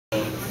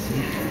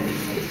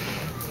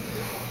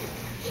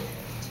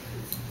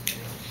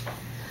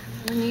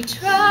When you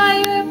try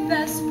your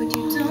best but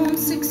you don't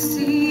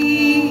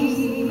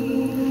succeed,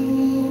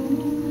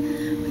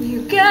 when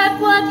you get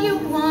what you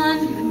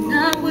want but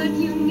not what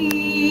you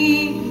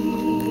need,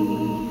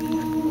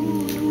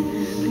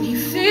 when you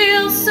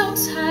feel so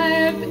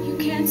tired but you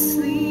can't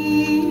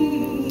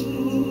sleep,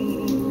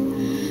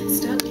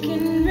 stuck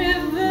in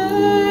reverse,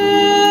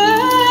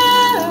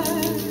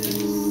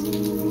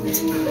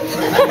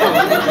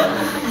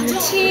 and the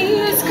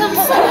tears come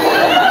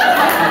streaming.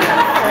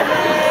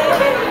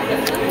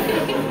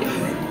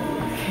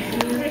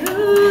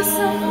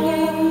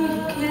 Something you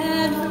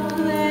can't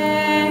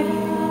replace.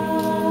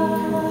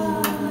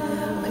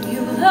 When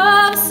you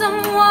love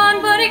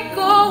someone but it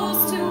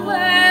goes to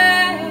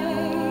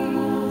waste,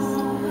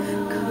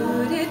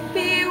 could it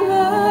be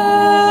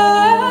worse?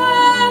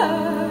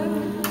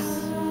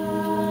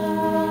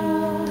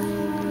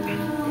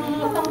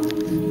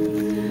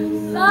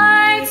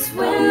 Lights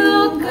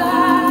will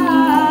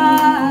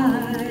guide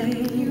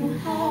you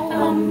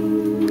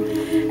home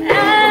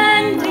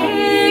and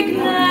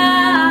ignite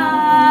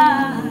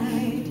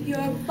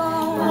your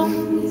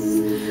bones,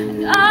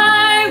 and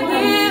I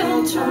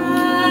will try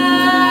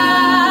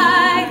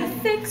to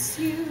fix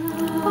you.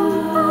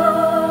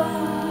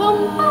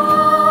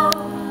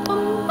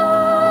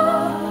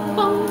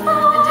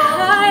 And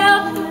high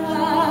up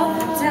above,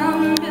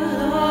 down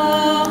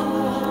below,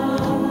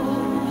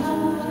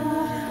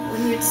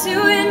 when you're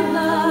too in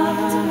love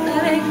to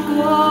let it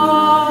go.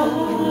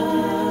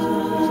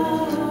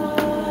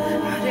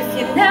 But if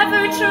you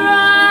never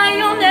try,